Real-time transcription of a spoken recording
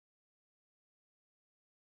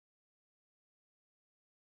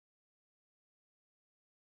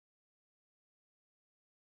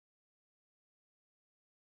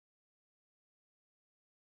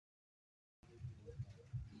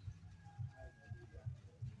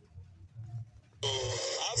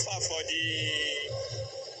far for the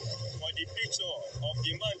picture of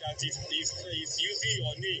the man that is using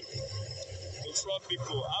your name to fraud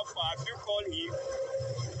people? How far have you called him?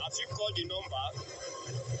 Have you called the number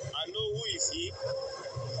and know who is he?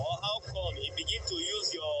 Or how come he begin to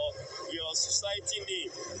use your society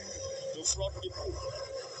name to fraud people?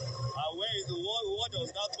 And what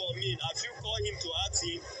does that one mean? Have you called him to ask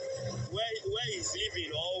him where he's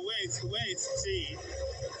living or where he's staying,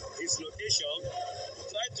 his location?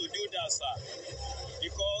 Try to do that, sir,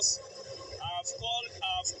 because I've called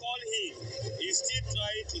him. He's still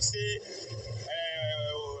trying to say,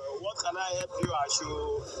 what can I help you? I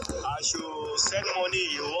should send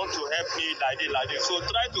money. You want to help me like this. So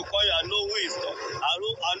try to call you and know who is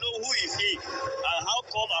he, and how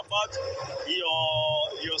come about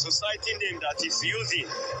your society name that is using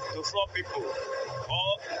to fraud people,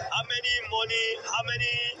 or how many money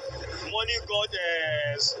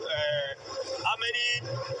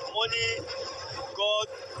God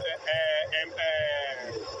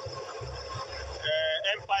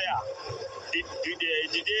empire did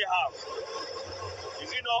they have? Is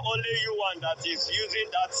it not only you one that is using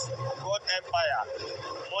that God empire,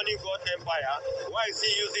 money God empire? Why is he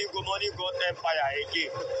using money God empire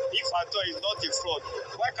again? If at all it's not a fraud,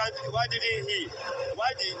 why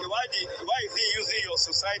is he using your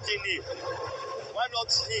society name? Why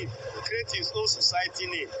not him create his own society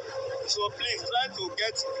name? So please try to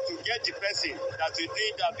get the person that is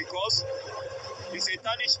doing that, because it's a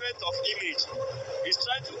tarnishment of image. He's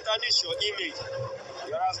trying to tarnish your image.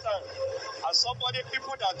 You understand? As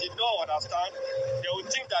people that did not understand, they will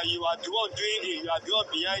think that you are the one doing it, you are the one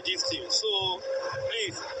behind this thing. So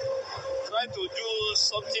please try to do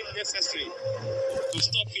something necessary to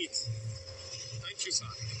stop it. Thank you,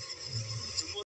 sir.